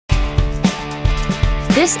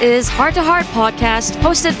This is Heart to Heart podcast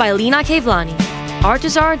hosted by Lena Kevlani.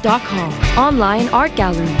 Artazar.com, online art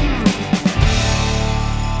gallery.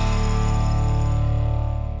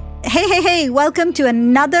 Hey, welcome to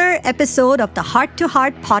another episode of the Heart to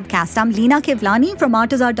Heart podcast. I'm Lena Kevlani from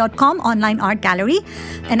Artazar.com, online art gallery.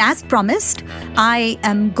 And as promised, I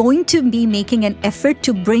am going to be making an effort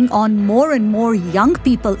to bring on more and more young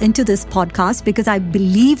people into this podcast because I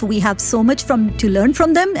believe we have so much to learn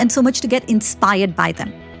from them and so much to get inspired by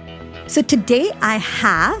them. So today I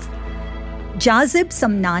have Jazib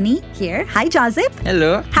Samnani here. Hi, Jazib.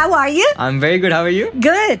 Hello. How are you? I'm very good. How are you?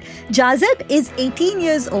 Good. Jazib is 18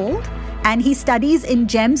 years old and he studies in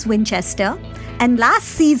GEMS Winchester. And last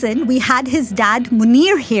season, we had his dad,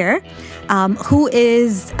 Munir, here, who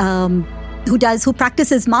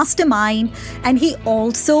practices mastermind, and he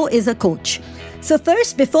also is a coach. So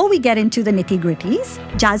first, before we get into the nitty-gritties,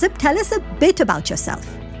 Jazib, tell us a bit about yourself.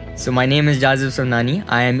 So my name is Jazib Samnani.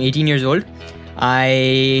 I am 18 years old.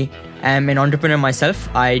 I am an entrepreneur myself.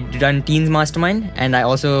 I run Teens Mastermind and I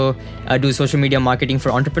also do social media marketing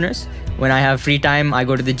for entrepreneurs. When I have free time, I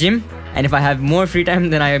go to the gym. And if I have more free time,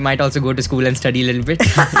 then I might also go to school and study a little bit.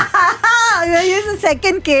 Here's a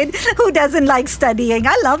second kid who doesn't like studying.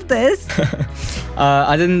 I love this.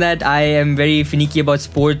 Other than that, I am very finicky about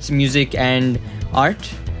sports, music and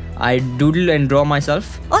art. I doodle and draw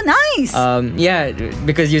myself. Oh, nice. Yeah,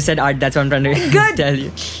 because you said art, that's what I'm trying to tell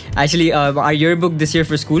you. Actually, our yearbook this year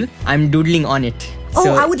for school, I'm doodling on it. Oh,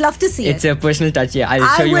 so I would love to see it. It's a personal touch, yeah. I'll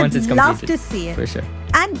show you once it's completed. I would love to see it. For sure.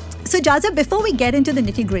 And so, Jazib, before we get into the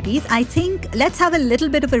nitty-gritties, I think let's have a little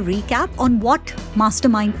bit of a recap on what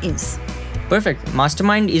Mastermind is. Perfect.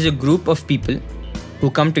 Mastermind is a group of people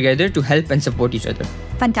who come together to help and support each other.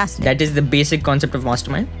 Fantastic. That is the basic concept of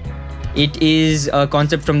Mastermind. It is a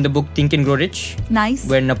concept from the book Think and Grow Rich. Nice.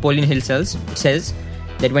 Where Napoleon Hill says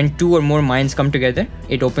that when two or more minds come together,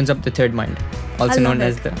 it opens up the third mind, also known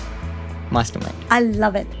as the mastermind. I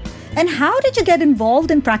love it. And how did you get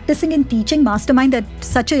involved in practicing and teaching Mastermind at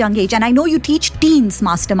such a young age? And I know you teach Teens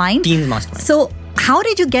Mastermind. Teens Mastermind. So how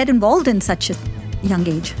did you get involved in such a young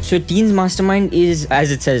age? So Teens Mastermind is,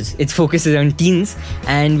 as it says, it focuses on teens.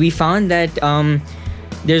 And we found that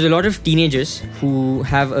there's a lot of teenagers who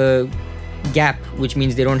have a gap, which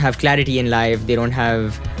means they don't have clarity in life. They don't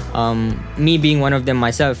have, me being one of them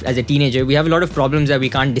myself as a teenager, we have a lot of problems that we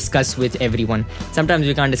can't discuss with everyone. Sometimes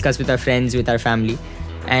we can't discuss with our friends, with our family.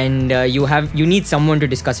 And you need someone to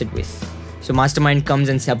discuss it with. So Mastermind comes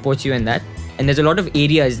and supports you in that. And there's a lot of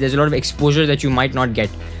areas, there's a lot of exposure that you might not get.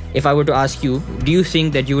 If I were to ask you, do you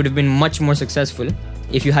think that you would have been much more successful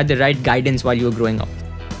if you had the right guidance while you were growing up?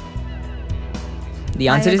 The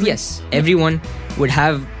answer is yes. Everyone would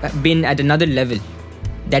have been at another level.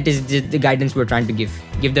 That is the guidance we're trying to give.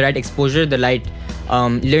 Give the right exposure, the right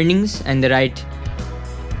learnings and the right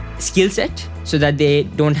skill set so that they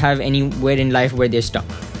don't have anywhere in life where they're stuck.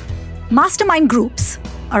 Mastermind groups,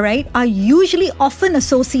 all right, are usually often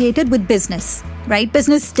associated with business, right?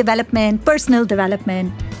 Business development, personal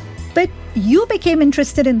development. But you became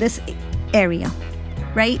interested in this area,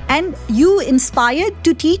 right? And you inspired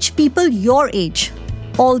to teach people your age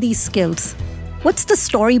all these skills. What's the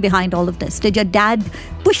story behind all of this? Did your dad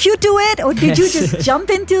push you to it or did you just jump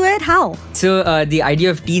into it? How? So the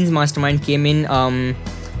idea of Teens Mastermind came in,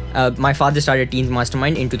 my father started Teens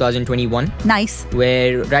Mastermind in 2021. Nice.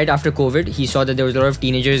 Where right after COVID, he saw that there was a lot of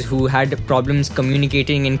teenagers who had problems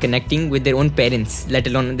communicating and connecting with their own parents, let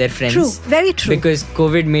alone their friends. True, very true. Because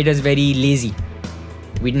COVID made us very lazy.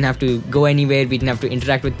 We didn't have to go anywhere, we didn't have to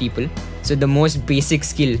interact with people. So the most basic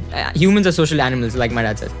skill, humans are social animals like my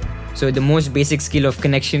dad says. So the most basic skill of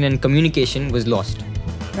connection and communication was lost.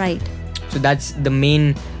 Right. So that's the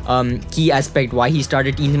main key aspect why he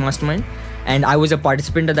started Teens Mastermind. And I was a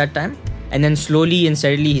participant at that time. And then slowly and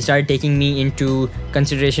steadily, he started taking me into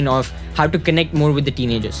consideration of how to connect more with the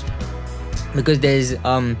teenagers. Because there's,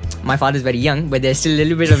 my father's very young, but there's still a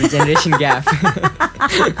little bit of a generation gap.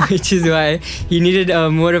 Which is why he needed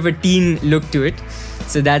more of a teen look to it.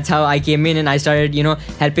 So that's how I came in and I started,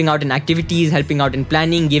 helping out in activities, helping out in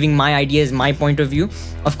planning, giving my ideas, my point of view.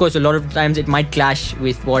 Of course, a lot of times it might clash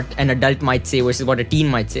with what an adult might say versus what a teen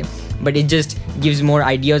might say. But it just gives more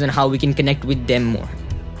ideas on how we can connect with them more.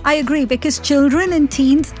 I agree, because children and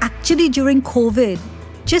teens actually during COVID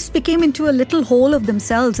just became into a little hole of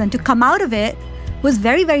themselves, and to come out of it was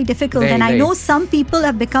very, very difficult. I know some people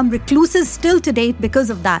have become recluses still today because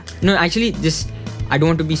of that. No, actually, I don't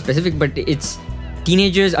want to be specific, but it's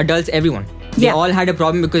teenagers, adults, everyone. They all had a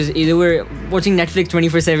problem because they were watching Netflix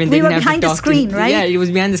 24/7. We were behind the screen, right? Yeah, it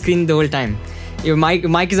was behind the screen the whole time. Your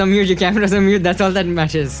mic is on mute, your camera is on mute. That's all that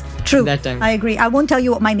matters. True. At that time. I agree. I won't tell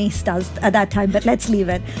you what my niece does at that time, but let's leave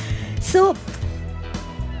it. So,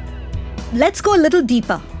 let's go a little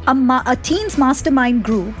deeper. A teens mastermind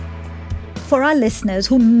group, for our listeners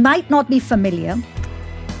who might not be familiar,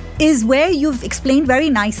 is where you've explained very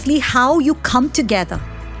nicely how you come together,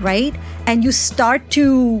 right? And you start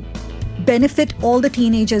to benefit all the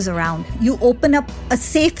teenagers around. You open up a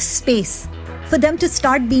safe space for them to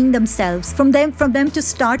start being themselves, from them to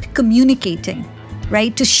start communicating,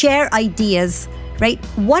 right? To share ideas, right?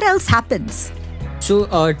 What else happens? So,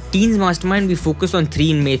 Teens Mastermind, we focus on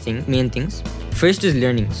three main things. First is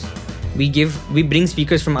learnings. We bring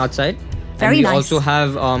speakers from outside. Very and we nice. also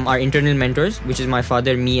have our internal mentors, which is my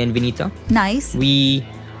father, me, and Vinita. Nice. We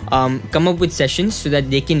come up with sessions so that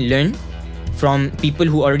they can learn from people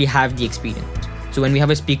who already have the experience. So when we have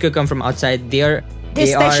a speaker come from outside, they're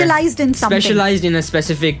specialized in something. Specialized in a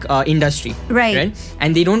specific industry. Right.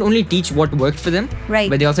 And they don't only teach what worked for them, right,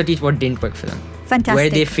 but they also teach what didn't work for them. Fantastic. Where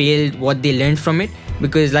they failed, what they learned from it.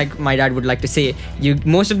 Because like my dad would like to say,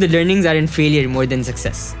 most of the learnings are in failure more than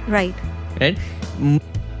success. Right.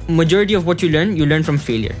 Majority of what you learn from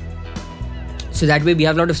failure. So that way we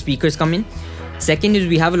have a lot of speakers come in. Second is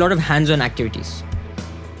we have a lot of hands-on activities.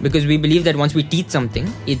 Because we believe that once we teach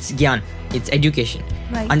something, it's gyan, it's education.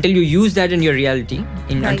 Right. Until you use that in your reality,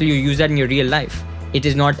 Right. until you use that in your real life, it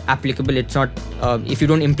is not applicable. It's not, if you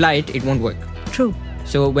don't imply it, it won't work. True.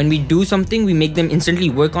 So when we do something, we make them instantly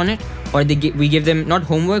work on it, or we give them not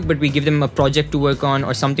homework, but we give them a project to work on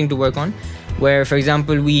or something to work on. Where, for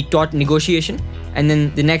example, we taught negotiation, and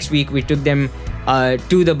then the next week we took them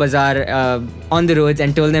to the bazaar on the roads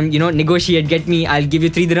and told them, negotiate, I'll give you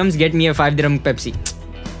 3 dirhams, get me a 5 dirham Pepsi.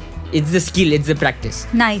 It's the skill, it's the practice.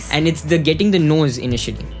 Nice. And it's the getting the no's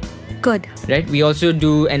initially. Good. Right? We also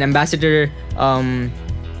do an ambassador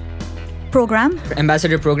program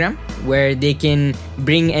where they can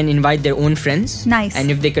bring and invite their own friends. Nice. And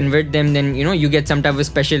if they convert them, then you get some type of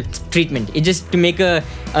special treatment. It's just to make to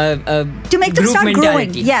make them start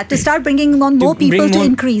growing. Yeah, to start bringing on more people to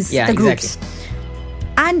increase the groups. Exactly.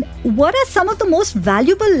 And what are some of the most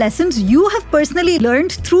valuable lessons you have personally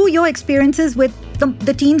learned through your experiences with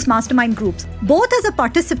the teens mastermind groups, both as a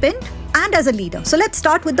participant and as a leader? So let's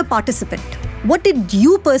start with the participant. What did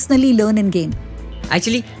you personally learn and gain?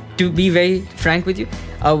 Actually, to be very frank with you,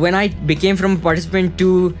 when I became from a participant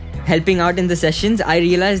to helping out in the sessions, I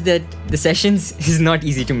realized that the sessions is not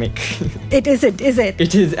easy to make. It isn't, is it?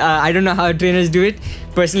 It is. I don't know how trainers do it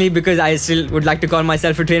personally, because I still would like to call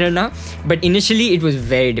myself a trainer now. But initially, it was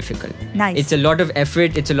very difficult. Nice. It's a lot of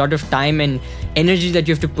effort. It's a lot of time and energy that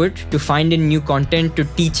you have to put to find in new content, to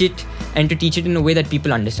teach it, and to teach it in a way that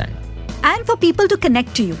people understand. And for people to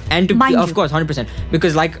connect to you. And to, of course, 100%.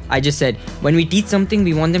 Because like I just said, when we teach something,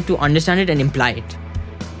 we want them to understand it and imply it.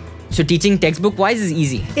 So teaching textbook-wise is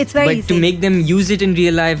easy. It's very easy. But to make them use it in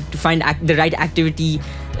real life, to find the right activity,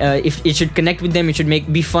 if it should connect with them, it should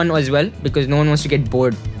be fun as well, because no one wants to get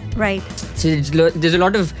bored. Right. So there's a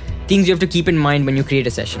lot of things you have to keep in mind when you create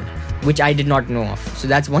a session, which I did not know of. So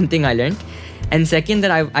that's one thing I learned. And second,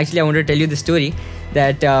 that I want to tell you the story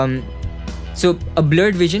that so a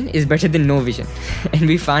blurred vision is better than no vision. And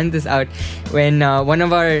we found this out when one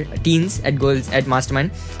of our teens at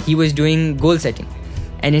Mastermind, he was doing goal setting.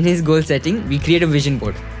 And in his goal setting, we create a vision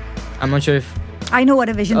board. I'm not sure if... I know what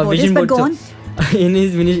a vision board is, but go on. In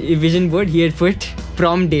his vision board, he had put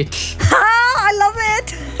prom date. I love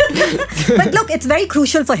it. But look, it's very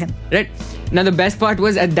crucial for him. Right. Now, the best part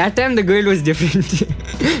was, at that time, the girl was different.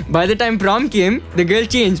 By the time prom came, the girl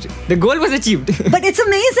changed. The goal was achieved. But it's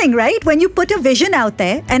amazing, right? When you put a vision out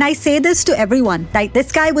there, and I say this to everyone, like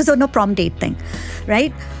this guy was on a prom date thing,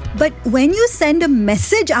 right? But when you send a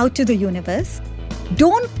message out to the universe,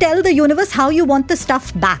 don't tell the universe how you want the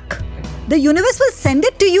stuff back. The universe will send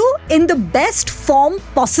it to you in the best form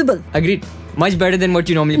possible. Agreed. Much better than what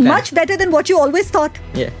you normally plan. Much better than what you always thought.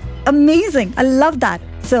 Yeah. Amazing. I love that.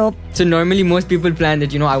 So normally most people plan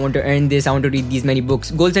that, I want to earn this, I want to read these many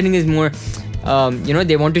books. Goal setting is more,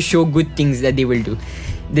 they want to show good things that they will do.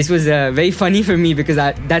 This was very funny for me because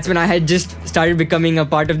that's when I had just started becoming a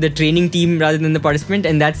part of the training team rather than the participant,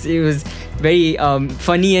 and it was very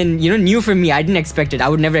funny and new for me. I didn't expect it. I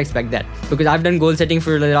would never expect that because I've done goal setting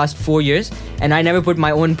for the last 4 years and I never put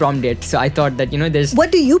my own prom date. So I thought that there's...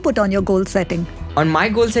 What do you put on your goal setting? On my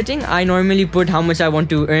goal setting, I normally put how much I want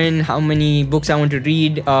to earn, how many books I want to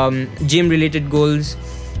read, gym related goals,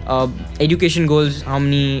 education goals, how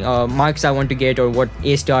many marks I want to get, or what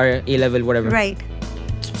A star, A level, whatever. Right.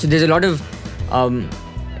 So there's a lot of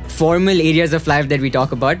formal areas of life that we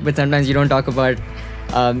talk about, but sometimes you don't talk about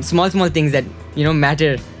small things that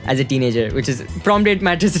matter as a teenager, which is prom date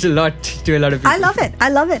matters a lot to a lot of people. I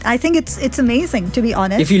love it. I think it's amazing, to be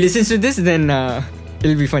honest. If he listens to this, then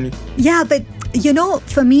it'll be funny. Yeah, but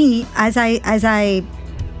for me, as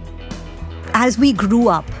we grew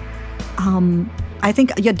up, I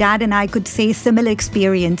think your dad and I could say similar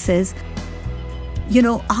experiences.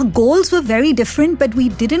 Our goals were very different, but we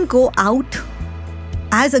didn't go out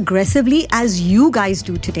as aggressively as you guys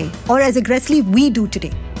do today, or as aggressively we do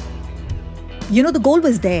today. The goal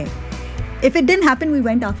was there. If it didn't happen, we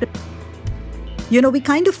went after. We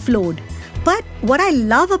kind of flowed. But what I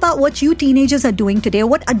love about what you teenagers are doing today,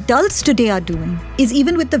 what adults today are doing, is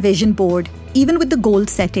even with the vision board, even with the goal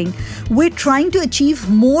setting, we're trying to achieve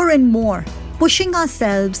more and more, pushing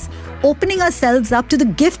ourselves, opening ourselves up to the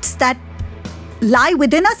gifts that lie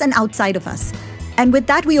within us and outside of us. And with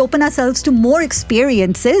that, we open ourselves to more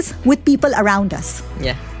experiences with people around us.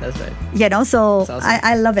 Yeah, that's right. So awesome.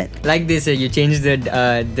 I love it. Like they say, you change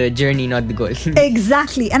the journey, not the goal.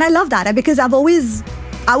 Exactly. And I love that because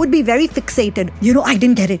I would be very fixated. I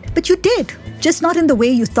didn't get it. But you did. Just not in the way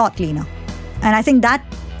you thought, Lena. And I think that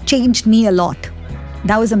changed me a lot.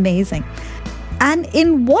 That was amazing. And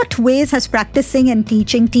in what ways has practicing and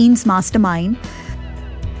teaching Teens Mastermind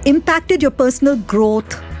impacted your personal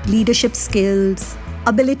growth, leadership skills,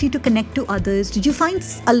 ability to connect to others? Did you find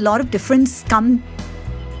a lot of difference come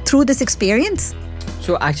through this experience?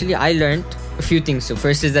 So actually, I learned a few things. So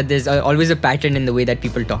first is that there's always a pattern in the way that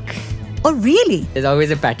people talk. Oh, really? There's always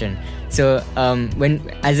a pattern. So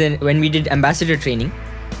when we did ambassador training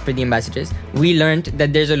for the ambassadors, we learned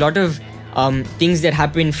that there's a lot of things that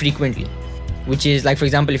happen frequently, which is like, for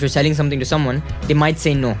example, if you're selling something to someone, they might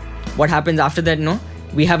say no. What happens after that no?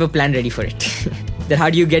 We have a plan ready for it. That how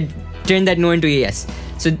do you turn that no into a yes?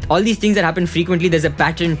 So all these things that happen frequently, there's a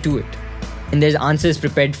pattern to it. And there's answers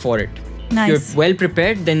prepared for it. Nice. If you're well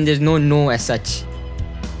prepared, then there's no as such.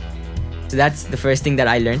 So that's the first thing that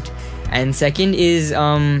I learned. And second is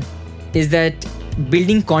that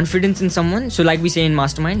building confidence in someone. So like we say in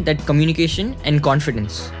Mastermind, that communication and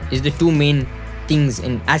confidence is the two main things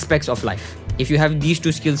in aspects of life. If you have these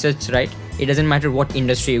two skill sets right, it doesn't matter what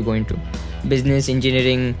industry you go into. Business,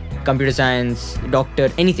 engineering, computer science, doctor,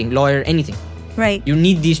 anything, lawyer, anything. Right. You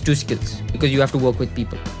need these two skills because you have to work with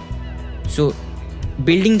people. So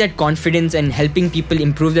building that confidence and helping people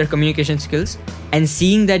improve their communication skills and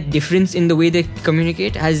seeing that difference in the way they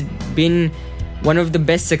communicate has been one of the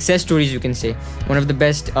best success stories, you can say. One of the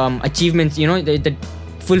best achievements, the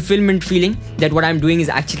fulfillment feeling that what I'm doing is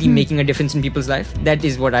actually making a difference in people's life. That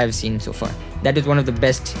is what I've seen so far. That is one of the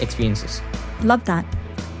best experiences. Love that.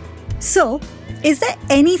 So, is there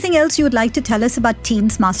anything else you would like to tell us about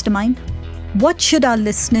Teens Mastermind? What should our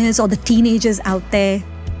listeners or the teenagers out there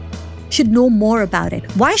should know more about it?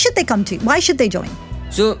 Why should they come to you? Why should they join?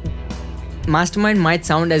 So, Mastermind might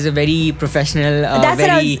sound as a very professional, a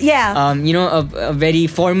very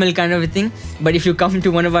formal kind of a thing. But if you come to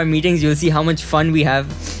one of our meetings, you'll see how much fun we have.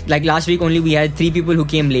 Like last week only, we had 3 people who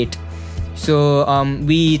came late. So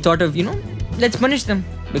we thought of, let's punish them.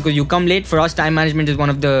 Because you come late, for us, time management is one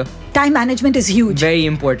of the... Time management is huge. Very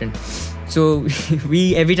important. So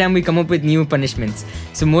every time we come up with new punishments.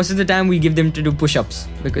 So most of the time we give them to do push-ups.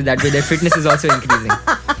 Because that way their fitness is also increasing.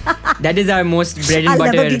 That is our most bread and I'll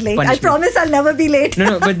butter never be late. punishment. I promise I'll never be late.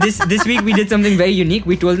 No, but this week we did something very unique.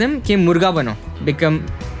 We told them, "Ke murga bano, become,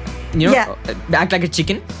 act like a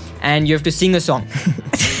chicken, and you have to sing a song."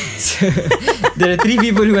 So, there are 3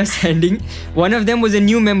 people who are standing. One of them was a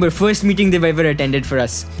new member, first meeting they've ever attended for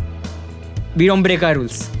us. We don't break our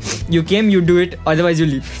rules. You came, you do it. Otherwise, you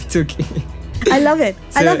leave. It's okay. I love it.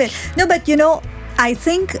 I love it. No, but I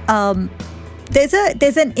think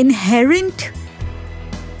there's an inherent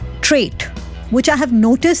trait which I have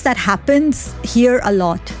noticed that happens here a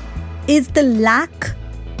lot is the lack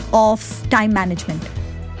of time management,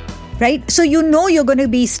 right? So you're going to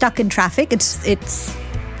be stuck in traffic. It's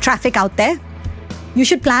traffic out there. You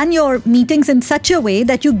should plan your meetings in such a way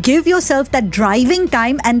that you give yourself that driving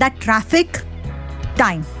time and that traffic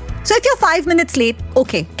time. So if you're 5 minutes late,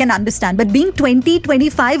 okay, can understand. But being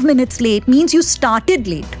 20-25 minutes late means you started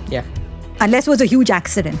late. Yeah. Unless it was a huge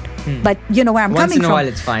accident. But you know where I'm coming from. Once in a while,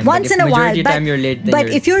 it's fine. Once in a while. Majority of the time you're late, then but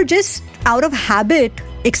if you're just out of habit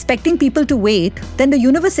expecting people to wait, then the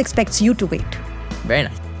universe expects you to wait. Very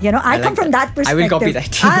nice. I come from that perspective. I will copy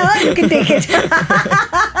that. You can take it.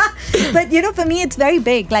 But for me, it's very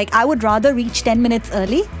big. Like, I would rather reach 10 minutes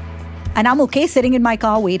early, and I'm okay sitting in my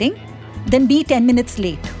car waiting, than be 10 minutes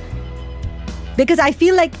late. Because I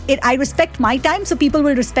feel like I respect my time, so people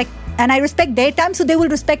will respect And I respect their time, so they will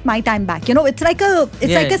respect my time back. It's like a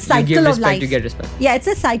cycle you give of respect, life. you get respect. Yeah, it's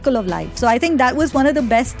a cycle of life. So I think that was one of the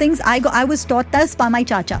best things. I was taught this by my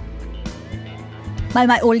chacha, by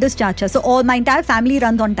my oldest chacha. So all my entire family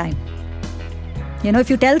runs on time.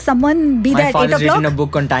 If you tell someone, be there at 8 o'clock. My father's written a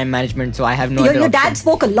book on time management, so I have no other option. Your dad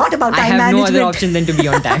spoke a lot about time management. I have no other option than to be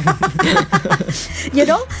on time.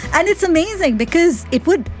 And it's amazing because it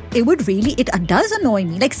does annoy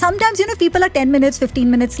me. Like sometimes, people are 10 minutes,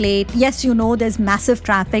 15 minutes late. Yes, there's massive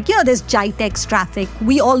traffic. There's GITEX traffic.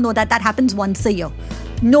 We all know that happens once a year.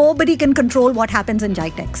 Nobody can control what happens in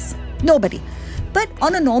GITEX. Nobody. But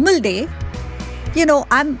on a normal day,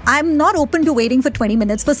 I'm not open to waiting for 20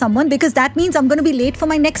 minutes for someone because that means I'm going to be late for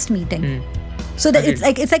my next meeting. So that it's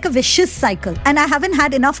like a vicious cycle. And I haven't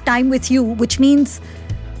had enough time with you, which means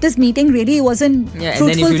this meeting really wasn't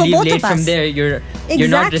fruitful for both of us. And then if you leave late from there, you're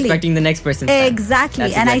not respecting the next person's time.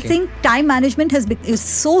 Exactly. And I think time management is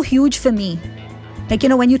so huge for me. Like,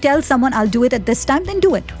 when you tell someone, I'll do it at this time, then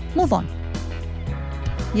do it. Move on.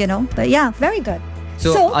 But yeah, very good.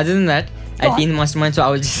 So other than that, at Teen Mastermind, so I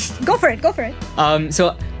was just... Go for it.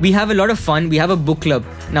 So we have a lot of fun. We have a book club.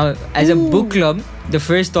 Now, as a book club, the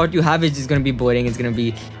first thought you have is just going to be boring. It's going to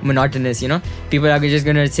be monotonous, People are just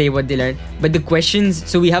going to say what they learned. But the questions...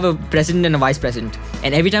 So we have a president and a vice president.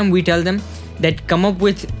 And every time we tell them that come up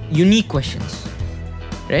with unique questions.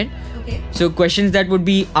 Right? Okay. So questions that would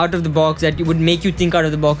be out of the box, that would make you think out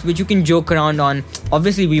of the box, which you can joke around on.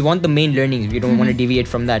 Obviously, we want the main learnings. We don't want to deviate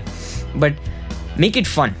from that. But make it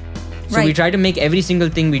fun. So we try to make every single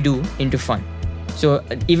thing we do into fun. So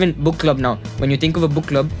even book club now, when you think of a book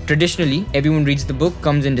club, traditionally everyone reads the book,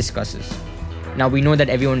 comes and discusses. Now we know that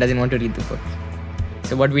everyone doesn't want to read the book.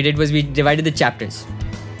 So what we did was we divided the chapters.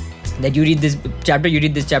 That you read this chapter, you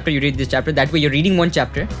read this chapter, you read this chapter. That way you're reading one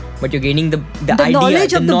chapter, but you're gaining the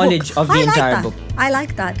knowledge of the entire book. I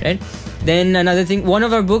like that. Right? Then another thing, one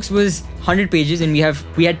of our books was 100 pages and we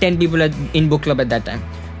had 10 people in book club at that time.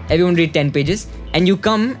 Everyone read 10 pages and you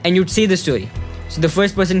come and you'd say the story. So the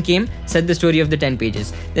first person came, said the story of the 10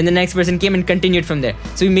 pages. Then the next person came and continued from there.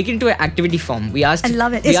 So we make it into an activity form. I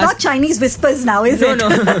love it. It's not Chinese whispers now, is it?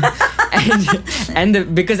 No.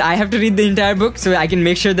 Because I have to read the entire book, so I can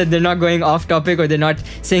make sure that they're not going off topic or they're not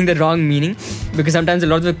saying the wrong meaning. Because sometimes a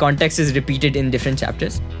lot of the context is repeated in different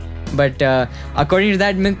chapters. But according to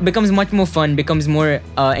that, it becomes much more fun, becomes more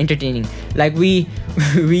entertaining. Like we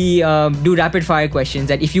do rapid fire questions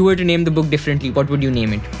that if you were to name the book differently, what would you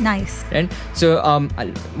name it? Nice. Right? So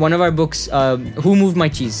one of our books, Who Moved My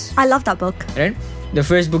Cheese? I love that book. Right? The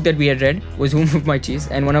first book that we had read was Who Moved My Cheese,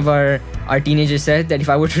 and one of our teenagers said that if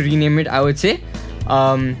I were to rename it, I would say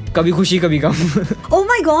Kabhi Khushi Kabhi Gum. Oh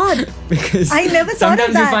my God! Because I never thought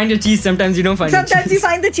of that. Sometimes you find a cheese, sometimes you don't find the cheese. Sometimes you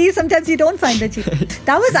find the cheese, sometimes you don't find the cheese.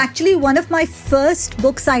 That was actually one of my first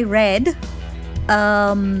books I read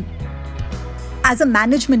as a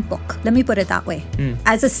management book. Let me put it that way.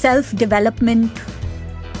 As a self-development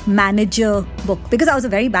manager book. Because I was a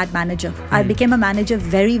very bad manager. I became a manager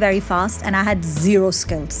very, very fast and I had zero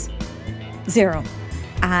skills. Zero.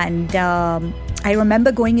 And I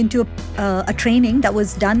remember going into a training that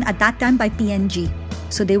was done at that time by PNG.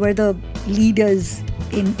 So they were the leaders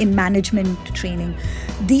in management training.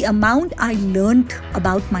 The amount I learned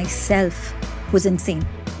about myself was insane.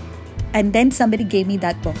 And then somebody gave me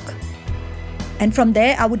that book. And from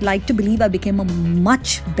there, I would like to believe I became a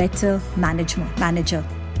much better manager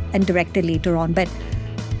and director later on. But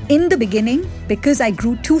in the beginning, because I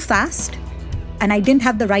grew too fast and I didn't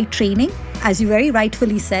have the right training, as you very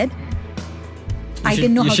rightfully said, I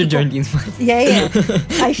didn't know how to. You should join Teens Mastermind. Yeah.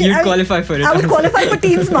 You'd qualify for it. I would qualify for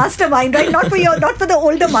Teens Mastermind, right? Not for the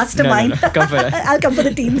older Mastermind. No. Come for it. I'll come for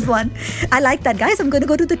the Teens one. I like that, guys. I'm going to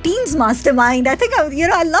go to the Teens Mastermind. I think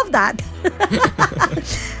I love that.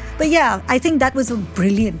 But yeah, I think that was a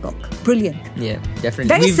brilliant book. Brilliant. Yeah, definitely.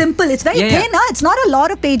 Very simple. It's very thin. It's not a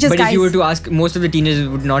lot of pages, but guys. But if you were to ask, most of the teenagers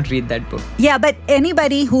would not read that book. Yeah, but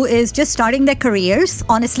anybody who is just starting their careers,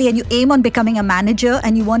 honestly, and you aim on becoming a manager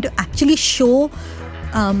and you want to actually show,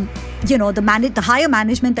 the higher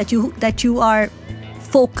management that you are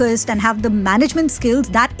focused and have the management skills,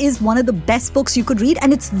 that is one of the best books you could read,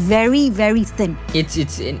 and it's very, very thin. It's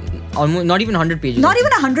almost not even 100 pages. Not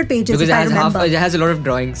even 100 pages, because it has a lot of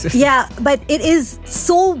drawings. Yeah, but it is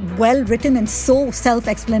so well written and so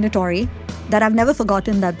self-explanatory that I've never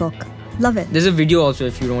forgotten that book. Love it. There's a video also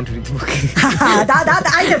if you don't want to read the book.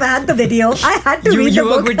 I never had the video. I had to read the book. You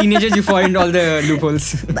work with teenagers, you find all the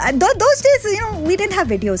loopholes. Those days, we didn't have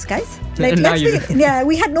videos, guys.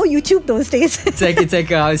 We had no YouTube those days. It's like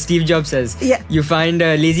Steve Jobs says. Yeah. You find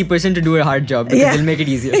a lazy person to do a hard job because they'll make it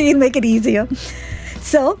easier. He'll make it easier.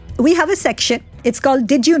 So we have a section. It's called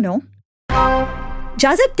Did You Know?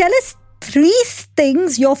 Jazib, tell us 3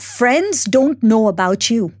 things your friends don't know about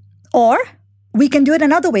you. Or we can do it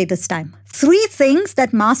another way this time. 3 things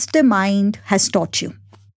that Mastermind has taught you.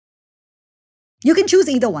 You can choose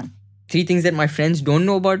either one. 3 things that my friends don't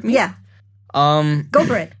know about me? Yeah. Go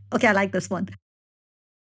for it. Okay, I like this one.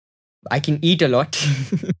 I can eat a lot.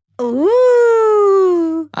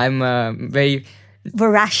 Ooh. I'm a very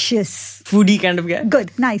voracious foodie kind of guy.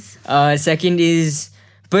 Good, nice. Second is,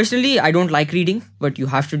 personally, I don't like reading, but you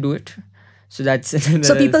have to do it. So that's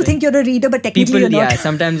so people think you're a reader, but technically you're not. Yeah,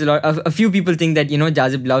 sometimes a few people think that,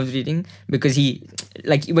 Jazib loves reading because he,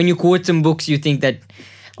 like, when you quote some books, you think that.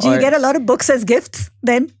 Do you get a lot of books as gifts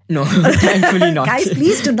then? No, thankfully not. Guys,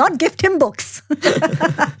 please do not gift him books.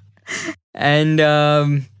 And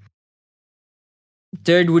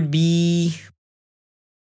third would be,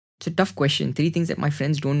 it's a tough question. 3 things that my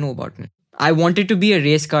friends don't know about me. I wanted to be a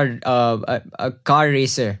race car, a car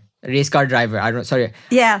racer, race car driver.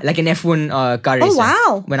 Yeah. Like an F1 car racer. Oh,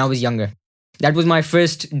 wow. When I was younger. That was my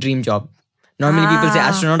first dream job. Normally people say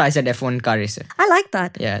astronaut, I said F1 car racer. I like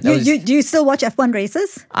that. Yeah. Do you still watch F1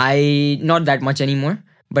 races? Not that much anymore,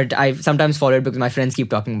 but I sometimes follow it because my friends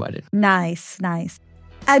keep talking about it. Nice.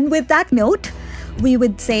 And with that note, we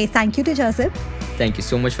would say thank you to Jazib. Thank you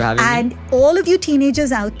so much for having me. And all of you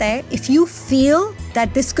teenagers out there, if you feel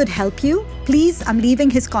that this could help you, please, I'm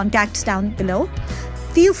leaving his contacts down below.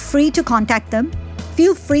 Feel free to contact them.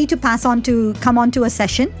 Feel free to come on to a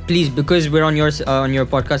session. Please, because we're on your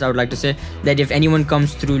podcast, I would like to say that if anyone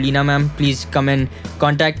comes through Leena ma'am, please come and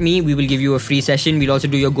contact me. We will give you a free session. We'll also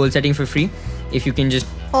do your goal setting for free. If you can just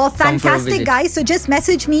fantastic, guys. So just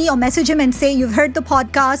message me or message him and say you've heard the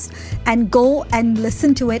podcast and go and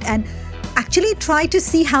listen to it and actually try to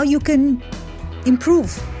see how you can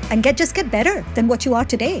improve and get better than what you are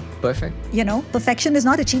today. Perfect. Perfection is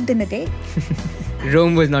not achieved in a day.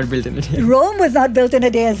 Rome was not built in a day. Rome was not built in a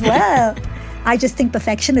day as well. I just think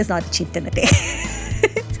perfection is not achieved in a day.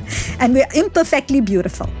 And we're imperfectly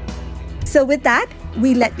beautiful. So with that,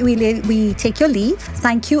 we take your leave.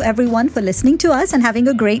 Thank you everyone for listening to us and having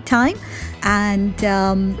a great time. And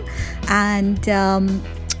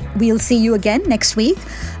we'll see you again next week.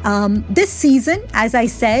 This season, as I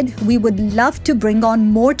said, we would love to bring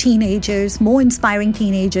on more teenagers, more inspiring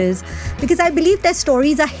teenagers, because I believe their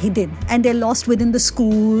stories are hidden and they're lost within the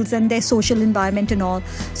schools and their social environment and all.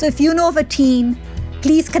 So if you know of a teen,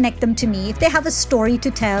 please connect them to me. If they have a story to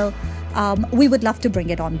tell, we would love to bring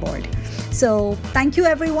it on board. So thank you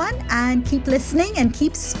everyone, and keep listening and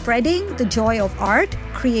keep spreading the joy of art,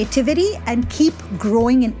 creativity, and keep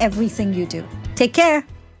growing in everything you do. Take care.